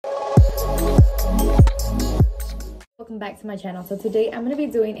welcome back to my channel. So today I'm going to be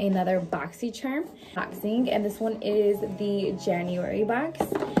doing another BoxyCharm boxing, and this one is the January box.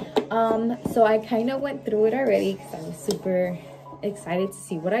 So I kind of went through it already because I was super excited to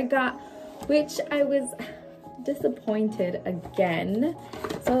see what I got, which I was disappointed again.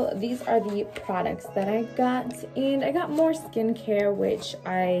 So these are the products that I got, and I got more skincare, which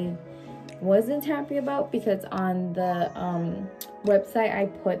I wasn't happy about because on the website I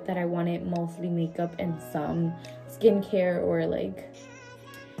put that I wanted mostly makeup and some skincare or like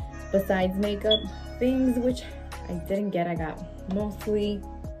besides makeup things, which I didn't get. I got mostly,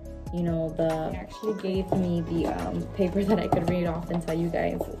 you know, they actually gave me the paper that I could read off and tell you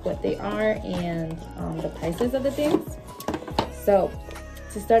guys what they are and the prices of the things. So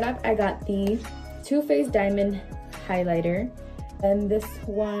to start off, I got the Too Faced Diamond Highlighter, and this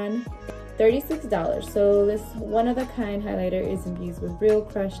one $36. So this one-of-a-kind highlighter is infused with real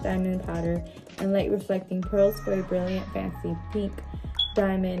crushed diamond powder and light reflecting pearls for a brilliant fancy pink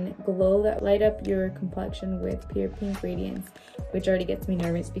diamond glow that light up your complexion with pure pink radiance, which already gets me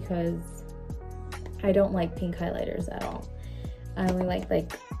nervous because I don't like pink highlighters at all. I only like the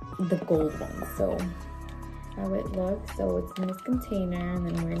gold ones. So how it looks. So it's in this container, and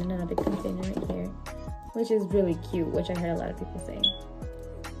then we're in another container right here, which is really cute, which I heard a lot of people saying.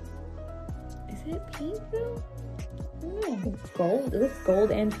 Is it pink though? I don't know. It's gold. It looks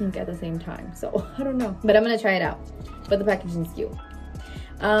gold and pink at the same time. So I don't know. But I'm gonna try it out. But the packaging is cute.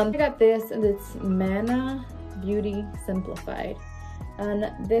 I got this, and it's Mana Beauty Simplified.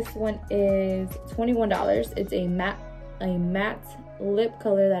 And this one is $21. It's a matte lip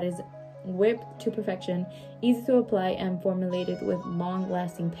color that is whipped to perfection, easy to apply, and formulated with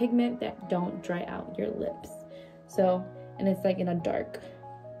long-lasting pigment that don't dry out your lips. So, and it's like in a dark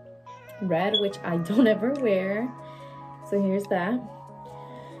red, which I don't ever wear. So here's that.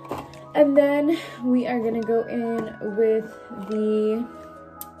 And then we are gonna go in with the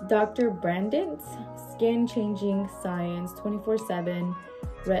Dr. Brandon's Skin Changing Science 24/7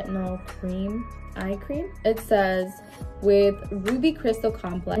 Retinol Cream Eye Cream. It says, with Ruby Crystal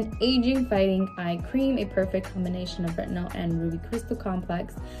Complex, an aging fighting eye cream, a perfect combination of retinol and ruby crystal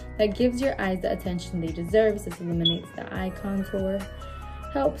complex that gives your eyes the attention they deserve. This eliminates the eye contour,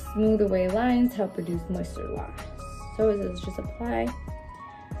 helps smooth away lines, help reduce moisture loss. So it says just apply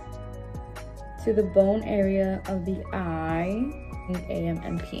to the bone area of the eye, AM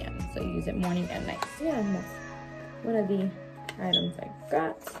and PM. So you use it morning and night. So yeah, that's one of the items I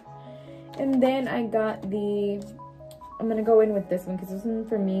got. And then I got I'm gonna go in with this one because this one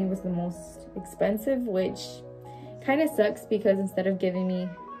for me was the most expensive, which kind of sucks because instead of giving me,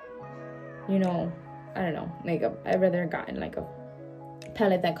 you know, I don't know, makeup, I'd rather have gotten like a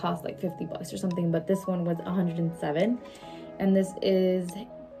palette that cost like 50 bucks or something, but this one was 107, and this is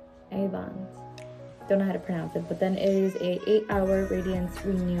Avon's, don't know how to pronounce it, but then it is a 8-hour radiance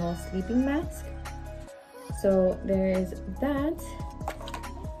renewal sleeping mask. So there is that.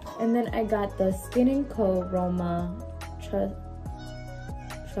 And then I got the Skin & Co. Roma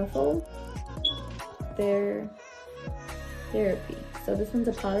Truffle Therapy. So this one's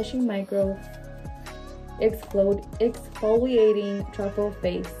a polishing micro exfoliating truffle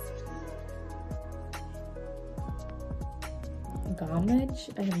face gommage.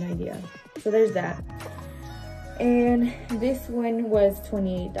 I have no idea. So there's that. And this one was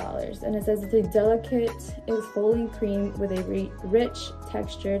 $28, and it says it's a delicate exfoliating cream with a rich,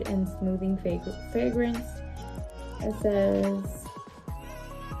 textured, and smoothing fragrance. It says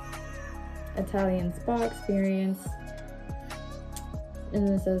Italian spa experience, and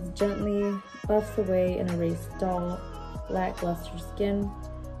it says gently buffs away and erases dull, lackluster skin,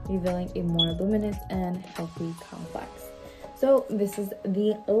 revealing a more luminous and healthy complex. So this is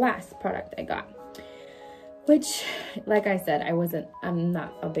the last product I got, which, like I said, I'm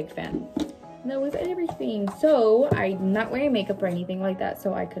not a big fan. That was everything. So I'm not wearing makeup or anything like that,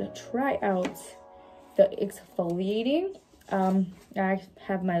 so I could try out the exfoliating. I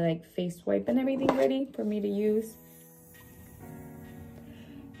have my like face wipe and everything ready for me to use.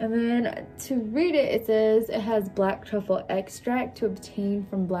 And then to read it, it says it has black truffle extract to obtain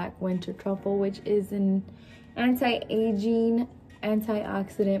from black winter truffle, which is an anti-aging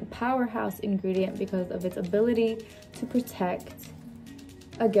antioxidant powerhouse ingredient because of its ability to protect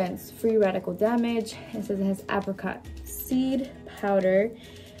against free radical damage. It says it has apricot seed powder,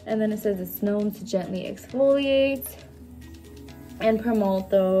 and then it says it's known to gently exfoliate and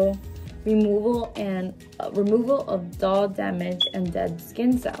promote the removal of dull, damaged, and dead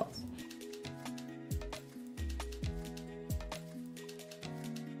skin cells.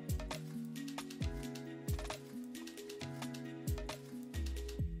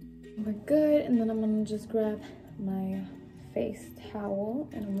 We're good. And then I'm gonna just grab my face towel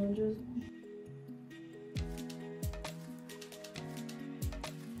and I'm gonna just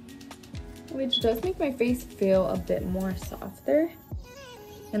which does make my face feel a bit more softer,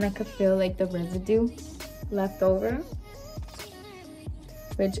 and I could feel like the residue left over,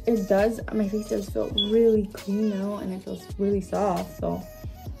 which it does. My face does feel really clean now and it feels really soft. So,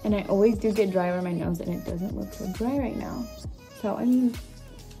 and I always do get dry over my nose and it doesn't look so dry right now. So I mean,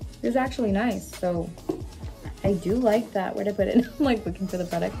 it's actually nice. So I do like that. Where'd I put it? I'm like looking for the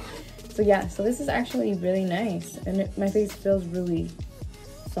product. So yeah, so this is actually really nice and my face feels really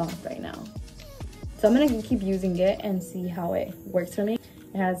soft right now. So I'm gonna keep using it and see how it works for me.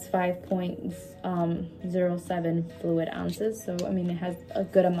 It has 5.07 fluid ounces. So, I mean, it has a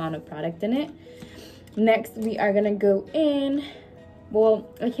good amount of product in it. Next, we are gonna go in,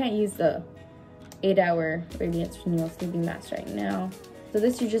 well, I can't use the 8-hour Radiance Renewal Sleeping Mask right now. So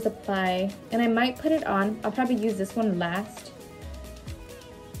this you just apply, and I might put it on. I'll probably use this one last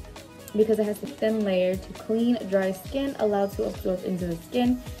because it has a thin layer to clean dry skin, allowed to absorb into the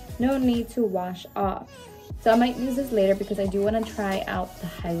skin. No need to wash off. So I might use this later because I do want to try out the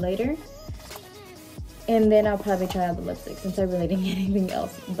highlighter. And then I'll probably try out the lipstick since I really didn't get anything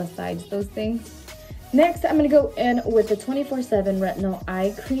else besides those things. Next, I'm going to go in with the 24/7 Retinol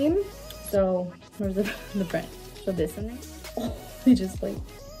Eye Cream. So, where's the brand? So this one. Oh, it just like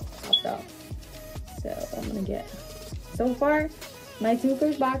popped out. So I'm going to get, so far, my two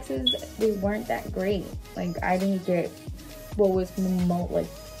first boxes, they weren't that great. Like I didn't get what was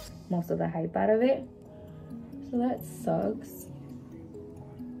most of the hype out of it. So that sucks.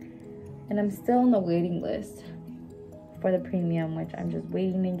 And I'm still on the waiting list for the premium, which I'm just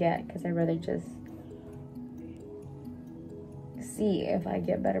waiting to get because I'd rather just see if I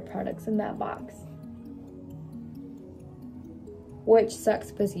get better products in that box. Which sucks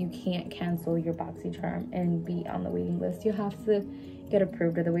because you can't cancel your BoxyCharm and be on the waiting list. You have to get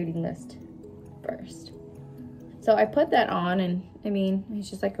approved of the waiting list first. So I put that on and I mean, it's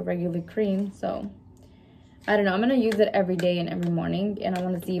just like a regular cream. So I don't know, I'm gonna use it every day and every morning and I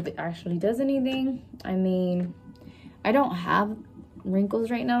wanna see if it actually does anything. I mean, I don't have wrinkles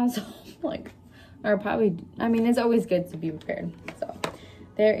right now, so like, or probably, I mean, it's always good to be prepared. So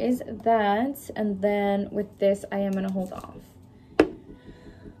there is that. And then with this, I am gonna hold off.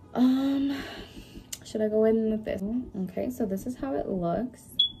 Should I go in with this? Okay, so this is how it looks.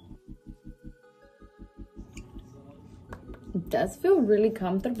 It does feel really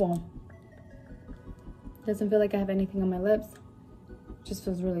comfortable. Doesn't feel like I have anything on my lips. Just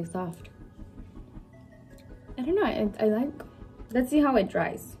feels really soft. I don't know, I like, let's see how it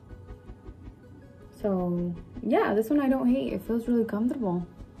dries. So yeah, this one I don't hate. It feels really comfortable.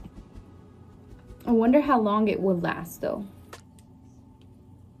 I wonder how long it will last though.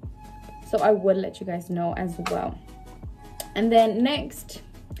 So I would let you guys know as well. And then next,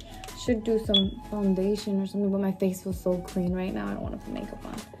 should do some foundation or something, but my face feels so clean right now. I don't want to put makeup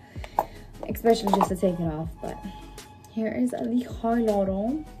on, especially just to take it off. But here is the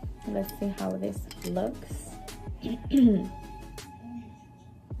highlighter. Let's see how this looks. Let's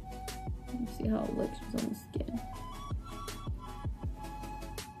see how it looks on the skin.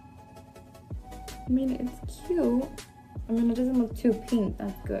 I mean, it's cute. I mean, it doesn't look too pink.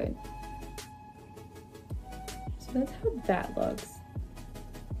 That's good. So that's how that looks.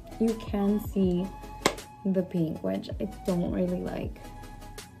 You can see the pink, which I don't really like.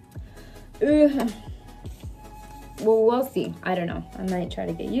 Ugh. Well, we'll see. I don't know. I might try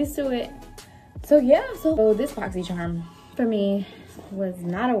to get used to it. So yeah, so this BoxyCharm for me was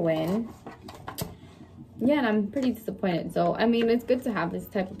not a win. Yeah, and I'm pretty disappointed. So, I mean, it's good to have this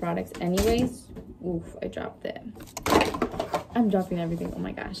type of products anyways. Oof, I dropped it. I'm dropping everything. Oh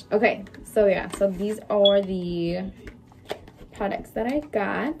my gosh. Okay, so yeah, so these are the products that I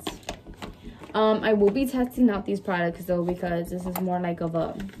got. I will be testing out these products though, because this is more like of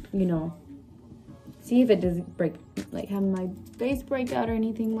a, you know, see if it doesn't break, like have my face break out or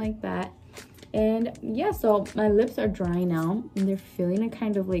anything like that. And yeah, so my lips are dry now and they're feeling a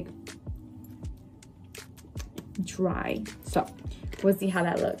kind of like dry. So we'll see how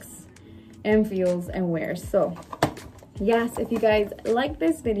that looks and feels and wears. So yes, if you guys like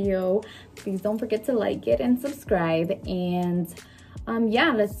this video, please don't forget to like it and subscribe. And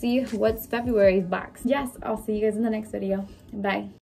yeah, let's see what's February's box. Yes, I'll see you guys in the next video. Bye.